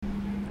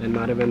And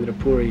Madhavendra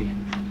Puri,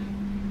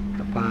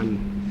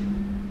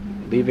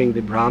 upon leaving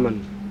the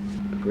Brahmin,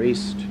 the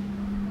priest,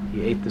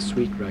 he ate the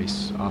sweet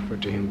rice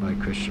offered to him by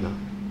Krishna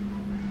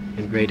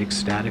in great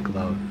ecstatic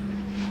love.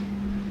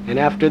 And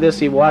after this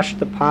he washed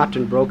the pot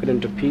and broke it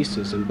into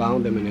pieces and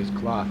bound them in his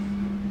cloth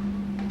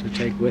to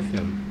take with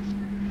him.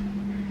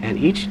 And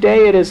each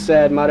day, it is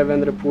said,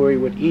 Madhavendra Puri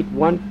would eat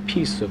one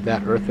piece of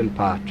that earthen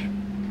pot,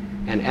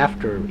 and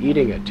after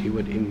eating it he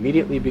would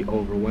immediately be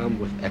overwhelmed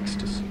with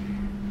ecstasy.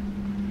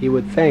 He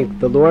would think,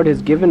 the Lord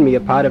has given me a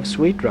pot of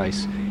sweet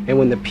rice, and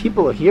when the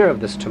people hear of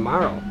this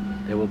tomorrow,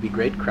 there will be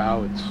great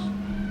crowds.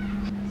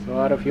 So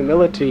out of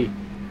humility,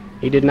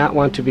 he did not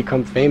want to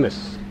become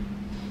famous.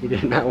 He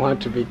did not want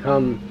to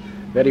become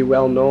very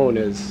well known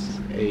as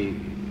a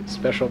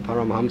special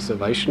Paramhamsa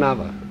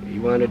Vaishnava. He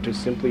wanted to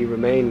simply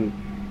remain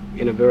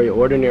in a very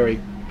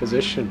ordinary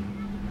position,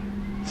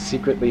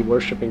 secretly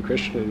worshipping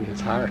Krishna in his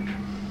heart.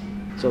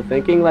 So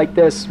thinking like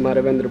this,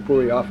 Madhavendra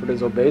Puri offered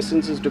his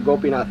obeisances to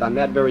Gopinath on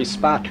that very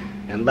spot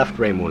and left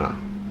Remuna.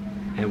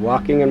 And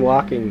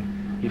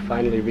walking, he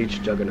finally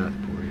reached Jagannath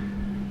Puri.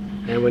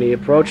 And when he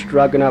approached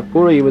Jagannath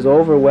Puri, he was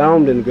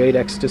overwhelmed in great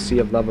ecstasy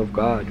of love of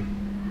God.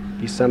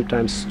 He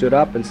sometimes stood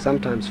up and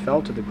sometimes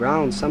fell to the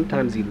ground.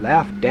 Sometimes he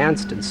laughed,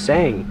 danced, and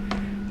sang.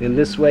 In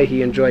this way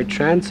he enjoyed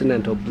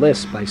transcendental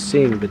bliss by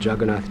seeing the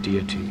Jagannath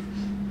deity.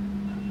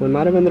 When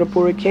Madhavendra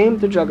Puri came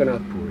to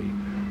Jagannath Puri,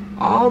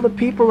 all the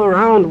people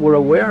around were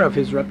aware of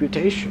his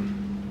reputation.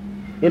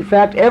 In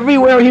fact,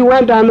 everywhere he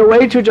went on the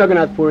way to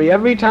Jagannath Puri,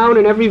 every town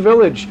and every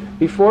village,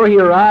 before he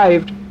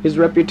arrived, his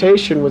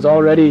reputation was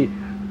already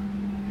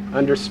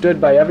understood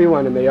by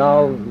everyone, and they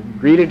all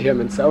greeted him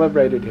and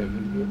celebrated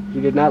him.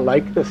 He did not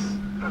like this.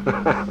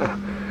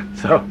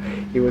 So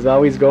he was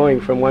always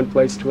going from one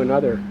place to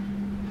another.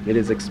 It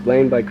is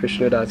explained by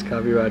Krishnadas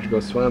Kaviraj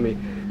Goswami,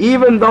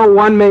 even though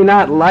one may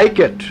not like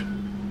it,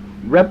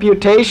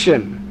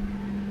 reputation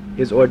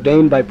is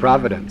ordained by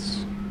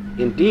providence.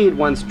 Indeed,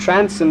 one's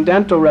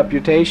transcendental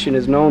reputation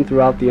is known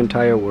throughout the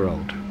entire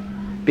world.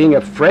 Being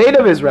afraid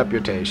of his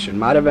reputation,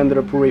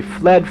 Madhavendra Puri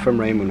fled from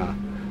Remuna,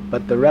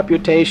 but the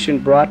reputation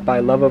brought by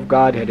love of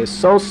Godhead is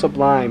so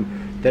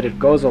sublime that it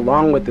goes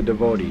along with the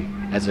devotee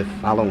as if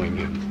following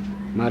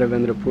him.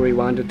 Madhavendra Puri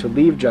wanted to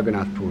leave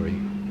Jagannath Puri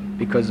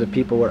because the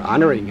people were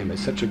honoring him as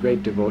such a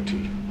great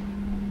devotee.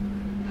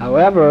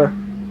 However,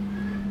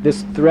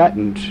 this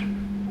threatened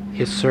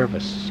his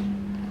service.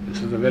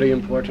 This is a very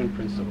important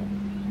principle.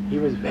 He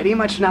was very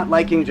much not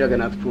liking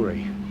Jagannath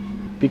Puri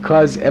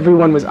because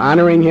everyone was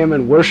honoring him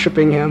and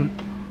worshipping him,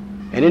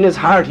 and in his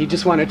heart he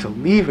just wanted to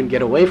leave and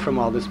get away from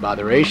all this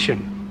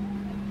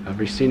botheration of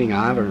receiving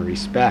honor,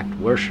 respect,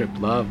 worship,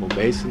 love,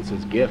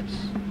 obeisances, gifts.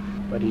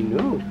 But he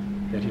knew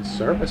that his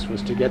service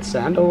was to get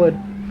sandalwood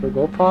for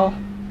Gopal.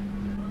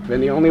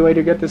 And the only way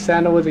to get the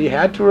sandalwood, he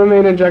had to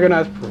remain in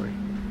Jagannath Puri.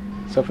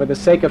 So for the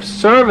sake of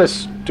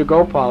service to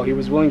Gopal, he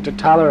was willing to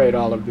tolerate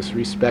all of this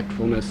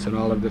respectfulness and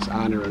all of this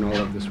honor and all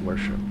of this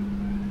worship.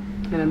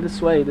 And in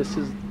this way, this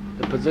is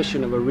the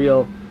position of a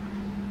real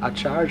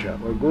acharya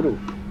or guru.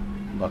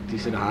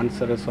 Bhaktisiddhanta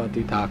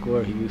Saraswati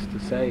Thakur, he used to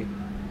say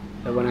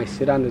that when I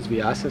sit on this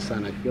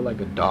Vyasasana, I feel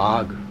like a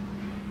dog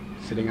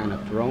sitting on a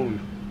throne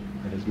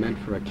that is meant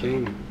for a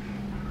king.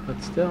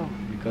 But still,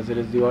 because it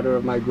is the order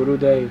of my Guru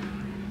Dev,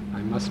 I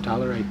must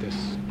tolerate this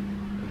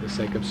for the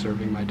sake of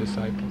serving my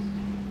disciples.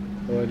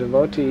 So a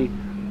devotee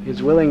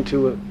is willing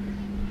to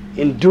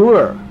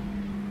endure.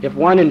 If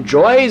one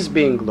enjoys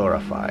being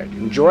glorified,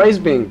 enjoys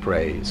being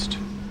praised,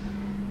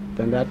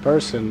 then that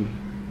person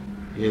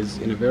is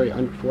in a very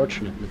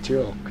unfortunate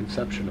material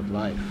conception of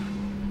life.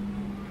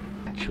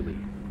 Actually,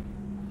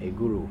 a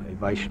guru, a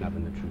Vaishnava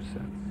in the true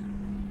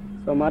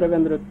sense. So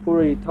Madhavendra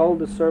Puri told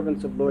the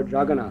servants of Lord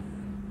Jagannath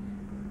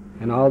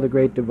and all the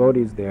great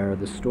devotees there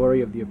the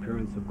story of the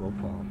appearance of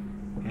Gopal.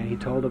 And he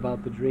told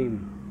about the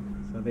dream.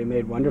 So they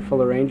made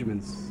wonderful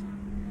arrangements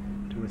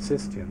to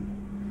assist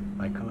him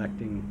by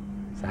collecting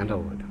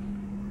sandalwood.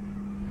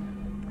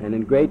 And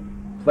in great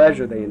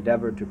pleasure they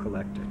endeavored to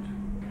collect it.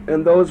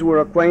 And those who were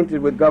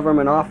acquainted with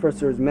government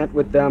officers met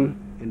with them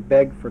and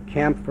begged for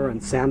camphor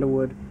and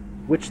sandalwood,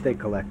 which they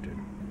collected.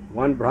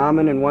 One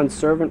Brahmin and one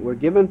servant were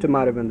given to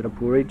Madhavendra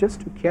Puri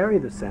just to carry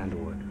the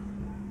sandalwood.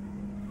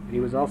 And he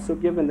was also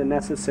given the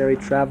necessary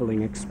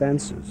traveling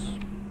expenses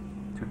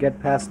to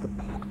get past the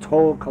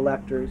toll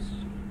collectors.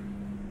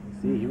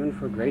 You see, even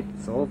for great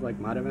souls like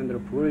Madhavendra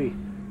Puri,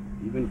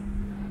 even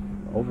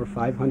over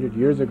 500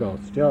 years ago,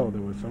 still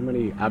there were so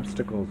many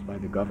obstacles by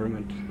the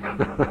government.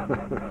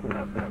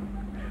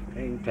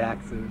 Paying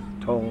taxes,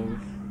 tolls,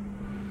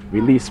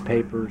 release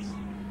papers.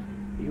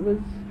 He was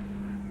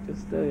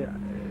just a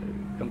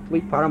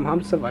complete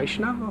Paramhamsa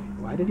Vaishnava.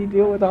 Why did he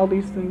deal with all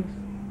these things?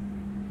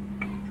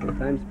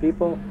 Sometimes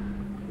people,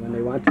 when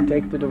they want to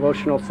take the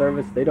devotional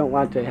service, they don't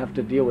want to have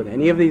to deal with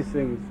any of these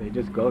things. They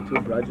just go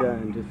to Braja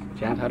and just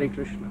chant Hare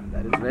Krishna.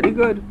 That is very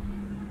good.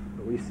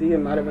 But we see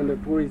in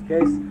Madhavendra Puri's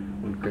case,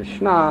 when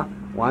Krishna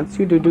wants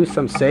you to do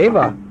some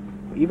seva,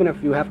 even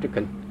if you have to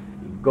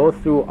go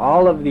through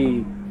all of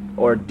the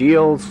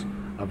ordeals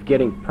of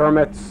getting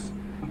permits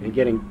and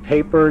getting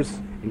papers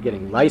and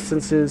getting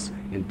licenses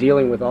and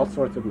dealing with all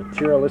sorts of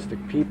materialistic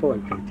people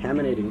and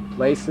contaminating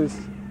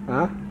places.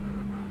 Huh?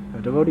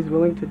 A devotee is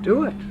willing to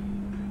do it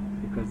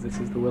because this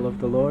is the will of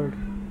the Lord.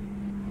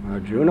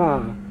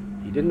 Arjuna,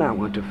 he did not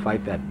want to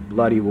fight that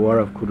bloody war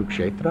of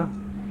Kurukshetra.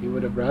 He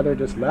would have rather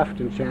just left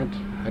and chant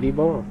Hari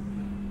Bol.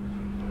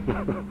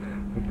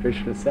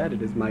 Krishna said,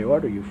 it is my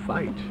order, you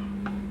fight.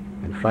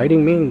 And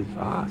fighting means,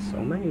 so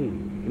many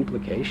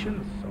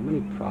implications, so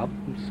many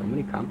problems, so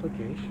many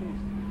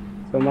complications.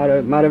 So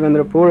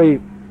Madhavendra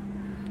Puri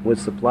was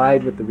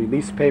supplied with the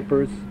release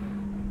papers,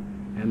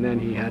 and then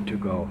he had to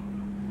go.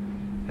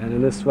 And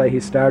in this way he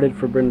started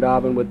for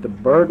Vrindavan with the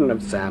burden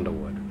of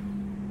sandalwood.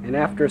 And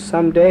after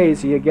some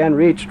days he again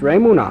reached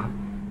Ramuna,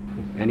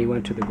 and he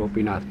went to the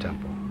Gopinath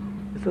temple.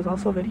 This was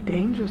also very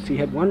dangerous. He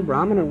had one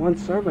Brahmin and one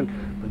servant,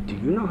 but do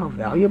you know how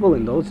valuable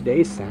in those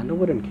days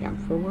sandalwood and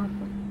camphor were?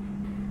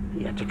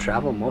 He had to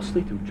travel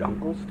mostly through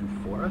jungles, through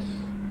forests,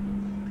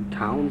 through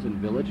towns and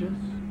villages.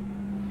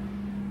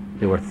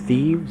 There were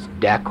thieves,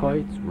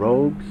 dacoits,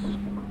 rogues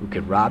who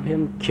could rob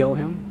him, kill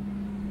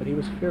him, but he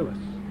was fearless.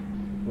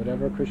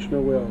 Whatever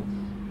Krishna wills,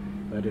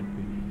 let it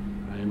be.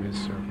 I am his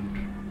servant.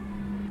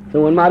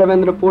 So when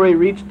Madhavendra Puri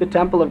reached the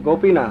temple of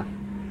Gopinath,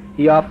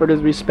 he offered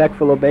his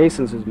respectful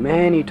obeisances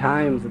many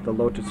times at the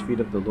lotus feet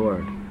of the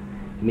Lord.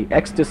 In the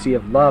ecstasy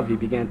of love, he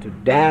began to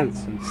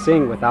dance and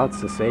sing without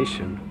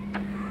cessation.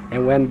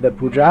 And when the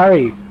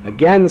pujari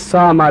again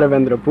saw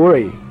Madhavendra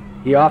Puri,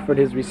 he offered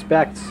his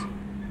respects,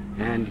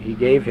 and he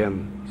gave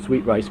him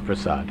sweet rice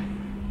prasad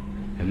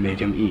and made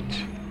him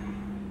eat.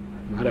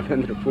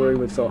 Madhavendra Puri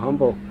was so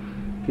humble,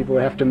 people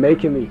would have to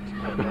make him eat.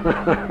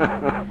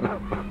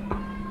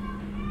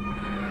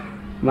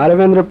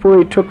 Madhavendra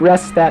Puri took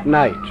rest that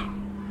night.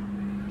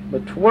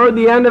 But toward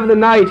the end of the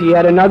night, he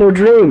had another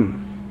dream.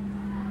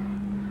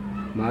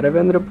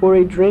 Madhavendra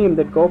Puri dreamed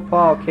that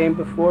Gopal came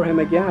before him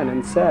again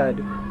and said,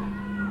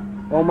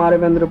 O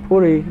Madhavendra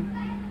Puri,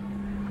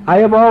 I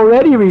have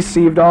already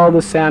received all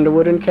the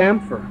sandalwood and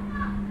camphor.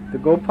 The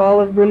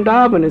Gopal of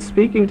Vrindavan is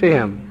speaking to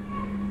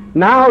him.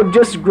 Now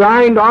just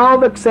grind all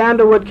the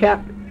sandalwood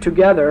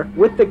together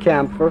with the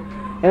camphor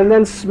and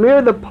then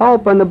smear the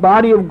pulp on the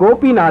body of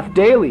Gopinath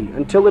daily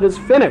until it is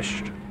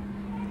finished.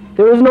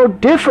 There is no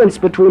difference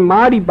between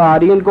my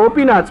body and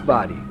Gopinath's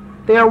body.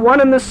 They are one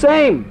and the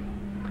same.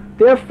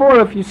 Therefore,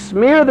 if you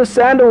smear the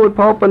sandalwood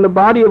pulp on the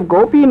body of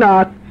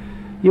Gopinath,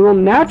 you will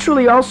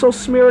naturally also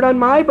smear it on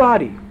my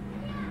body.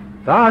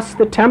 Thus,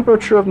 the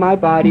temperature of my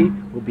body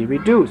will be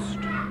reduced.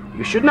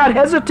 You should not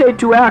hesitate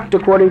to act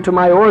according to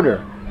my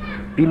order.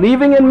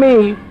 Believing in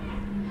me,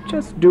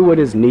 just do what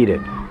is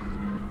needed.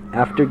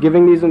 After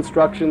giving these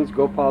instructions,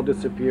 Gopal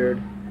disappeared,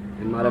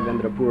 and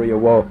Madhavendra Puri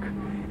awoke.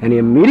 And he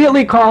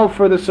immediately called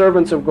for the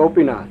servants of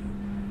Gopinath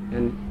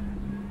and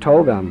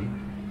told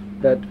them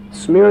that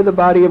smear the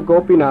body of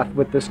Gopinath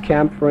with this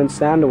camphor and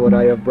sandalwood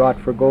I have brought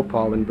for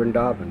Gopal in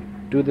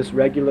Vrindavan. Do this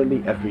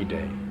regularly every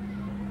day.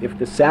 If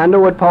the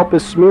sandalwood pulp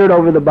is smeared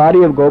over the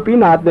body of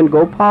Gopinath, then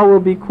Gopal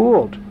will be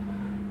cooled.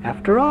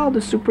 After all,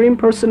 the Supreme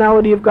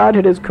Personality of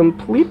Godhead is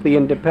completely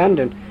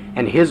independent,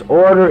 and his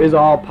order is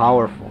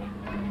all-powerful.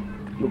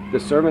 The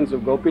servants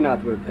of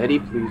Gopinath were very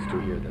pleased to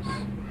hear this,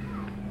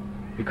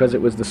 because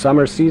it was the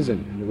summer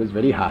season, and it was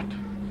very hot.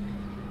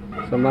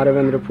 So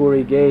Madhavendra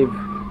Puri gave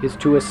his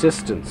two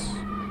assistants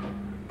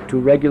to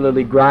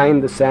regularly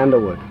grind the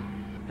sandalwood,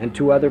 and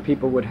two other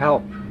people would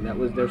help, and that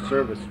was their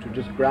service, to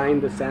just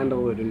grind the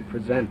sandalwood and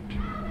present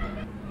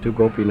to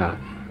Gopinath.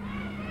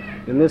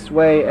 In this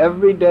way,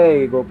 every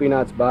day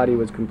Gopinath's body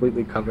was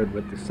completely covered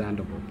with the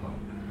sandalwood pulp,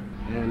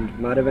 and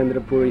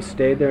Madhavendra Puri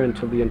stayed there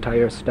until the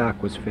entire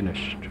stock was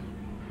finished.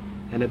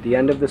 And at the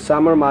end of the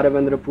summer,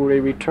 Madhavendra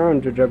Puri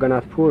returned to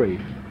Jagannath Puri,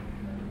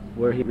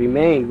 where he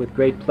remained with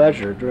great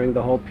pleasure during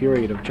the whole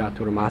period of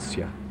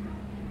Chaturmasya.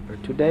 For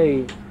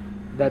today,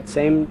 that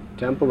same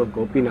temple of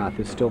Gopinath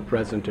is still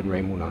present in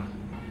Ramuna.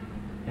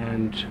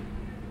 And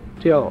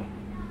still,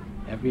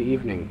 every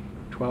evening,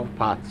 12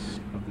 pots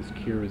of this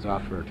kheer is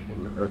offered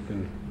in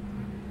earthen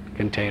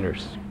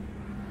containers.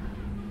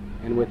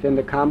 And within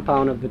the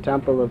compound of the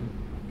temple of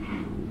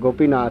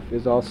Gopinath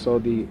is also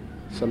the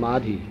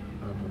samadhi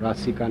of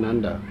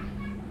Rasikananda,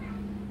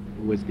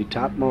 who was the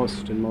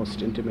topmost and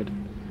most intimate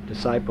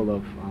disciple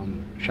of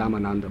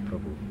Shyamananda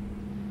Prabhu.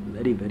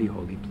 Very, very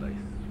holy place.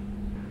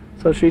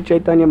 So Sri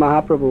Chaitanya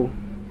Mahaprabhu,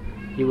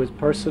 he was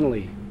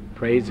personally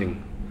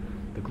praising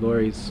the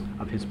glories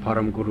of his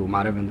Param Guru,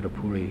 Madhavendra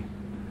Puri,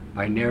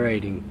 by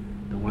narrating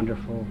the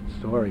wonderful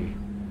story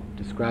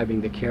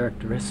describing the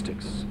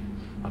characteristics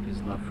of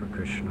his love for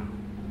Krishna.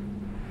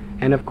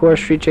 And of course,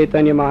 Sri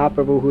Chaitanya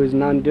Mahaprabhu, who is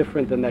none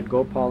different than that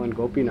Gopal and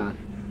Gopinath,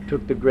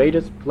 took the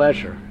greatest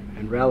pleasure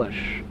and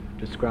relish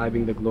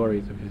describing the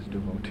glories of his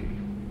devotee.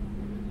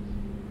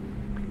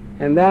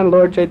 And then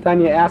Lord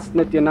Chaitanya asked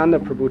Nityananda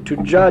Prabhu to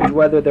judge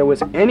whether there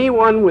was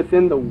anyone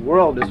within the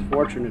world as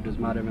fortunate as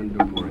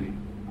Madhavendra Puri.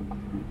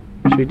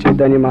 Sri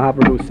Chaitanya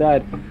Mahaprabhu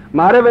said,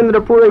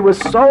 Madhavendra Puri was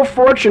so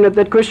fortunate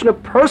that Krishna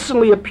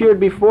personally appeared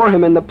before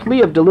him in the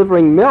plea of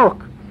delivering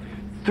milk.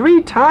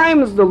 3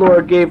 times the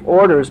Lord gave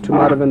orders to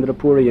Madhavendra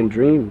Puri in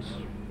dreams.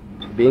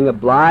 Being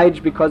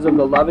obliged because of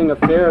the loving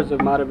affairs of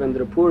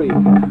Madhavendra Puri,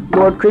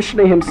 Lord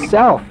Krishna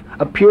himself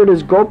appeared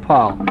as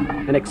Gopal,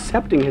 and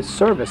accepting his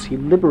service, he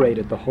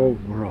liberated the whole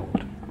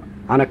world.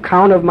 On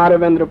account of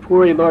Madhavendra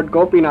Puri, Lord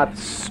Gopinath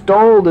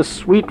stole the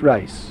sweet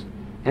rice,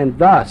 and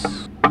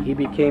thus he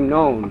became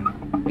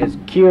known as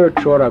Kir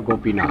Chora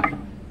Gopinath.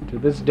 To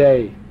this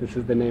day, this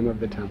is the name of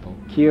the temple,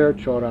 Kir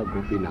Chora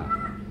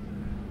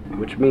Gopinath,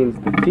 which means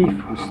the thief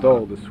who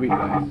stole the sweet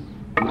rice.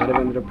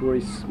 Madhavendra Puri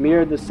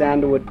smeared the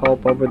sandalwood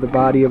pulp over the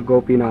body of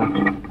Gopinath,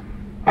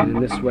 and in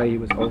this way he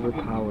was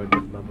overpowered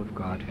with love of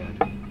Godhead.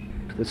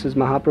 This is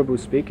Mahaprabhu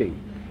speaking.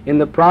 In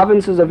the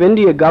provinces of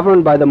India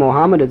governed by the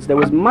Mohammedans, there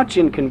was much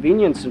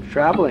inconvenience in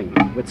traveling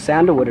with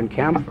sandalwood and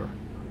camphor.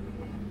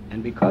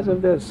 And because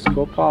of this,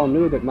 Gopal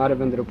knew that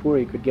Madhavendra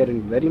Puri could get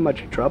in very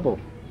much trouble.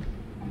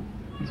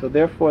 So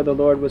therefore the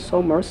Lord was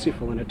so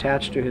merciful and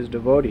attached to his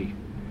devotee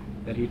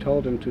that he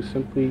told him to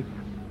simply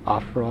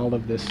offer all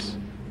of this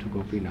to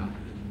Gopinath.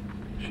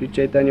 Sri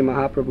Chaitanya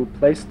Mahaprabhu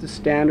placed the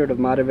standard of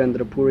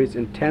Madhavendra Puri's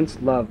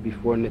intense love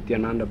before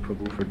Nityananda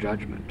Prabhu for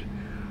judgment.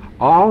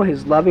 All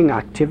his loving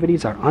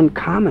activities are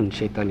uncommon,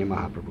 Chaitanya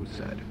Mahaprabhu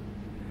said.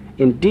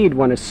 Indeed,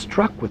 one is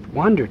struck with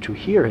wonder to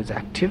hear his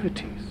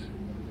activities.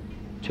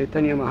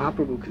 Chaitanya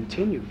Mahaprabhu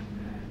continued,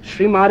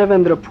 Sri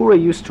Madhavendra Puri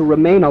used to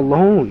remain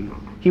alone.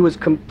 He was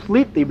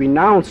completely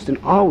renounced and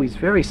always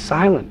very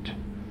silent.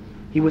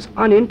 He was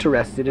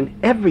uninterested in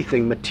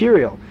everything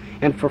material,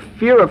 and for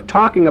fear of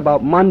talking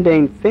about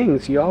mundane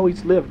things, he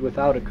always lived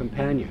without a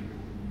companion.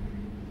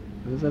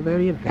 It was a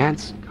very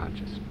advanced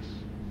consciousness.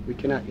 We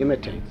cannot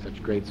imitate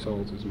such great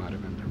souls as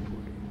Madhavendra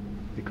Puri,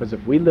 because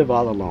if we live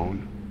all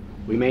alone,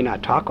 we may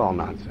not talk all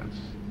nonsense,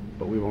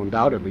 but we will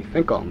undoubtedly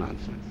think all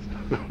nonsense.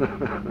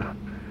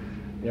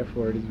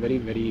 Therefore, it is very,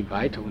 very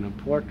vital and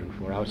important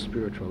for our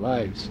spiritual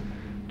lives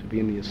to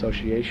be in the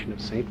association of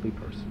saintly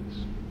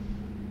persons.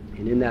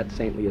 And in that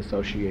saintly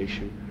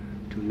association,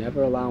 to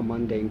never allow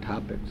mundane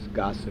topics,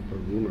 gossip, or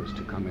rumors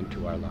to come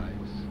into our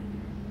lives,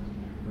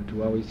 but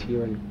to always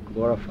hear and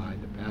glorify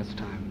the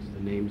pastimes, the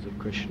names of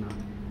Krishna,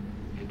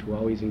 and to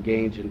always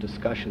engage in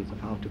discussions of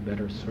how to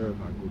better serve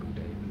our Gurudev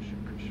and Shri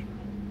Krishna.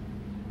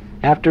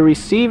 After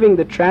receiving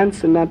the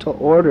transcendental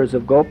orders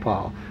of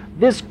Gopal,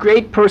 this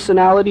great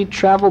personality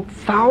traveled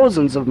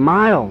thousands of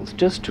miles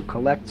just to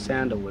collect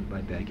sandalwood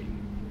by begging.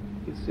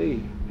 You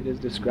see, it is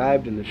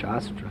described in the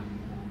Shastra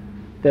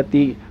that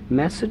the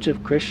message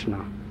of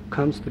Krishna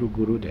comes through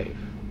Gurudev.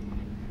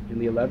 In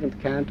the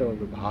 11th canto of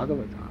the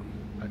Bhagavatam,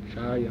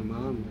 Acharya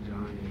Mam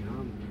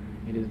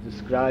Janayam, it is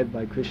described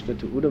by Krishna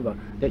to Uddhava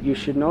that you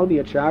should know the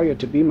Acharya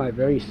to be my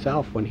very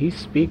self. When he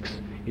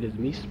speaks, it is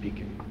me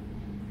speaking.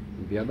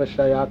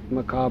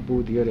 Vyavashayatmaka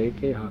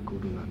buddhirekeha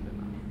kurunandana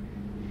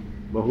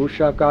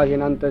Bahushaka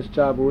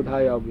hinantascha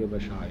budhaya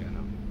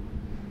vyavashayanam.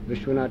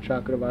 Vishwanath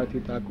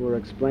Chakravarti Thakur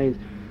explains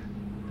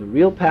the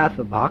real path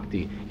of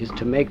bhakti is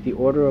to make the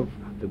order of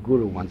the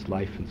Guru one's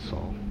life and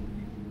soul.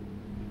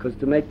 Because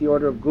to make the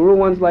order of Guru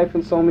one's life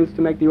and soul means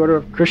to make the order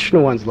of Krishna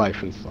one's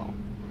life and soul.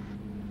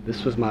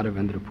 This was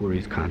Madhavendra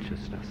Puri's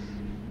consciousness.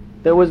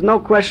 There was no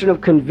question of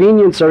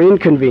convenience or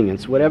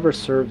inconvenience, whatever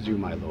serves you,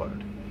 my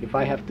Lord. If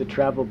I have to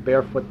travel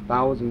barefoot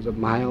thousands of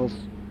miles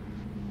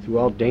through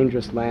all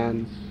dangerous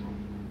lands,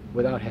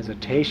 without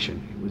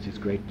hesitation, it was his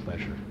great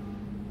pleasure.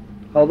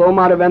 Although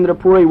Madhavendra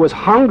Puri was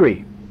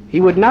hungry,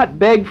 he would not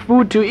beg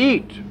food to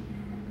eat.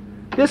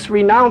 This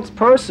renounced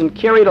person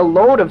carried a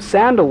load of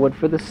sandalwood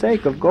for the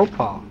sake of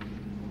Gopal.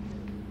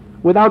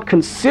 Without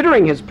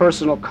considering his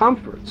personal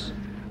comforts,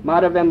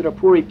 Madhavendra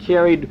Puri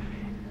carried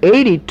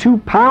 82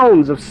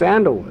 pounds of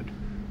sandalwood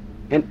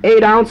and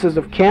 8 ounces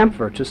of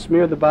camphor to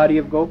smear the body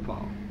of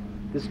Gopal.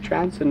 This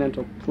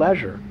transcendental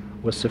pleasure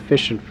was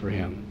sufficient for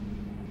him.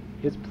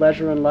 His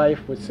pleasure in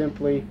life was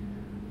simply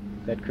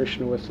that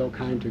Krishna was so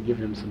kind to give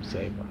him some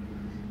seva.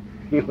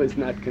 He was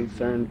not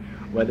concerned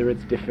whether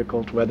it's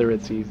difficult, whether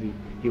it's easy.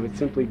 He was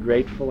simply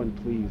grateful and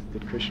pleased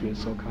that Krishna has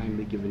so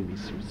kindly given me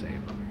some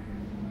seva.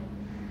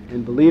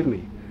 And believe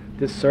me,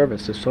 this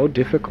service is so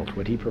difficult,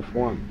 what he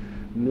performed,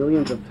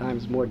 millions of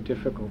times more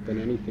difficult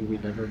than anything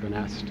we've ever been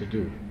asked to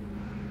do.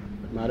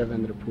 But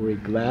Madhavendra Puri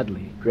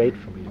gladly,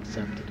 gratefully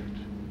accepted it.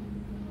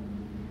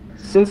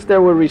 Since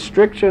there were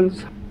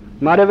restrictions,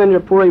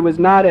 Madhavendra Puri was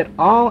not at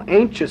all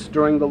anxious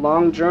during the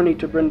long journey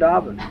to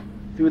Vrindavan,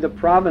 through the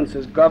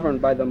provinces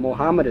governed by the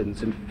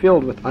Mohammedans and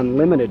filled with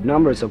unlimited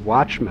numbers of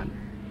watchmen.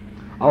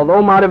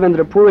 Although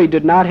Madhavendra Puri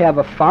did not have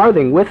a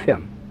farthing with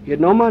him, he had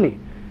no money,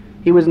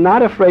 he was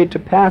not afraid to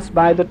pass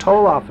by the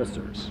toll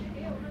officers.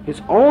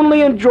 His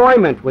only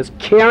enjoyment was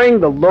carrying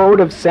the load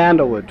of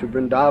sandalwood to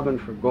Vrindavan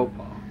for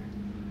Gopal.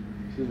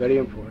 This is very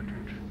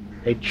important.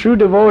 A true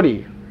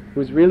devotee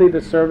who is really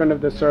the servant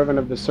of the servant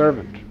of the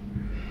servant,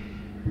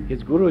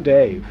 his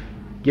Gurudev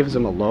gives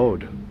him a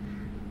load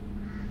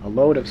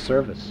of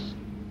service.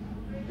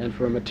 And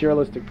for a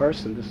materialistic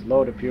person, this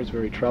load appears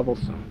very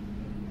troublesome.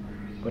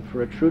 But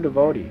for a true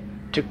devotee,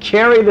 to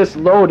carry this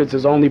load is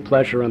his only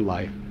pleasure in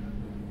life.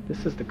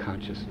 This is the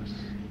consciousness.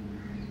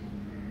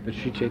 that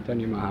Sri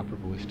Chaitanya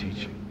Mahaprabhu is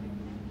teaching.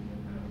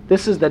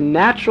 This is the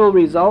natural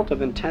result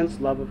of intense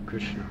love of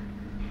Krishna.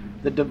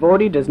 The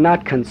devotee does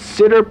not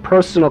consider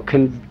personal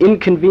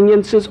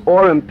inconveniences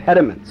or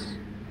impediments.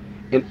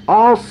 In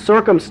all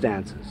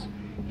circumstances,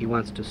 he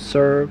wants to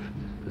serve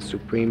the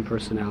Supreme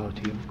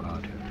Personality of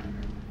Godhead.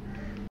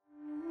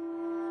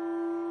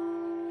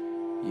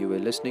 You were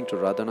listening to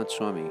Radhanath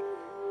Swami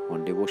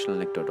on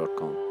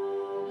devotionalnectar.com.